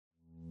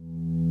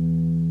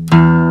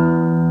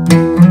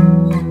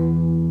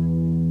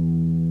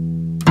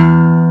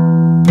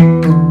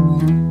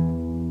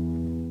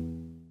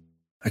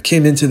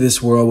came into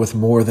this world with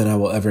more than I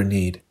will ever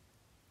need.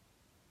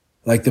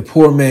 Like the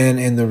poor man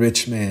and the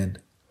rich man,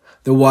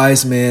 the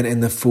wise man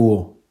and the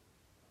fool,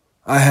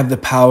 I have the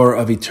power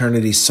of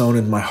eternity sown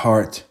in my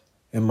heart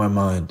and my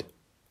mind.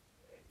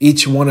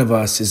 Each one of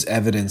us is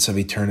evidence of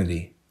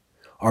eternity.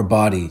 Our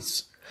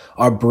bodies,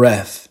 our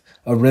breath,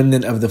 a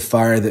remnant of the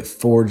fire that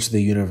forged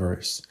the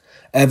universe,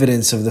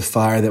 evidence of the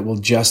fire that will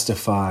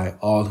justify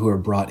all who are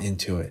brought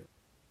into it.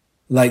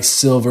 Like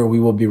silver,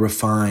 we will be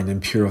refined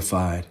and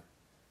purified.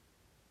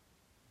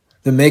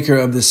 The maker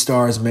of the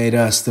stars made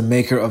us. The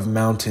maker of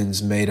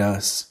mountains made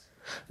us.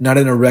 Not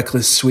in a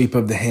reckless sweep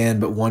of the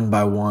hand, but one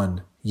by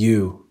one,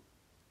 you,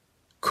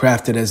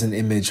 crafted as an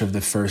image of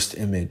the first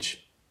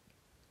image.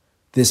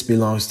 This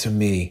belongs to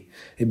me.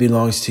 It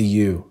belongs to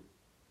you,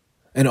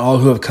 and all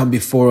who have come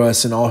before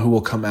us and all who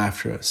will come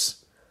after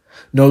us.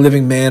 No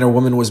living man or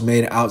woman was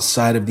made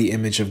outside of the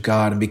image of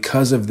God, and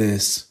because of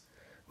this,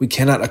 we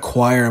cannot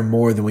acquire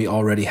more than we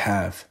already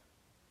have.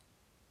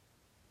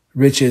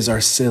 Riches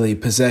are silly,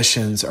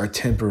 possessions are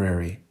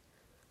temporary.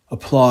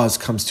 Applause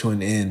comes to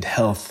an end,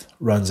 health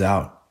runs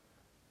out.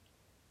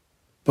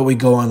 But we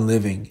go on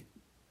living.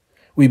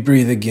 We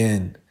breathe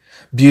again.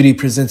 Beauty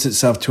presents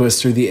itself to us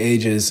through the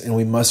ages, and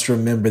we must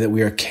remember that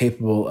we are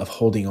capable of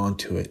holding on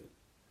to it,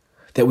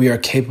 that we are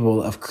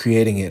capable of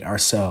creating it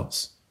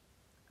ourselves.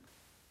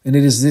 And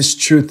it is this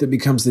truth that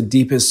becomes the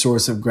deepest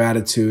source of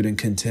gratitude and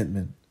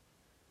contentment.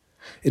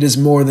 It is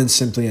more than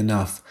simply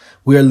enough.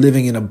 We are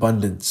living in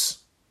abundance.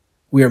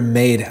 We are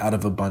made out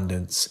of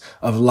abundance,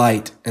 of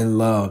light and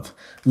love,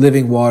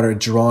 living water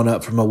drawn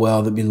up from a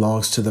well that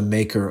belongs to the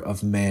maker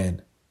of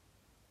man.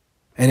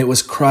 And it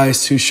was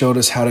Christ who showed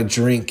us how to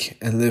drink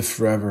and live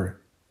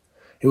forever.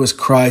 It was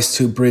Christ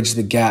who bridged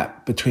the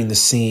gap between the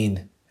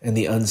seen and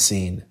the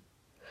unseen,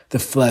 the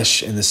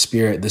flesh and the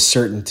spirit, the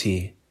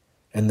certainty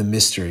and the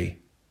mystery.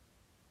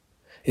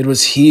 It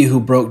was he who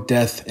broke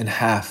death in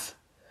half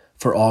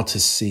for all to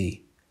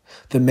see,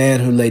 the man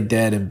who lay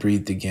dead and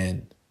breathed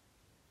again.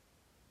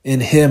 In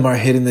him are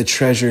hidden the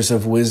treasures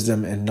of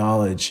wisdom and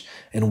knowledge,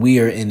 and we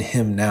are in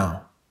him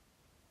now.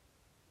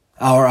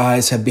 Our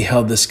eyes have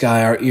beheld the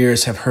sky, our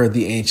ears have heard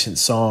the ancient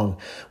song.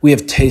 We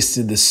have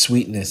tasted the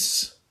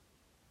sweetness.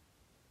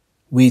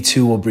 We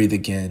too will breathe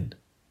again.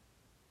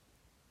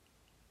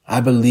 I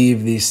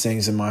believe these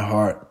things in my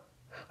heart.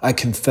 I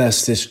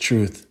confess this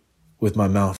truth with my mouth.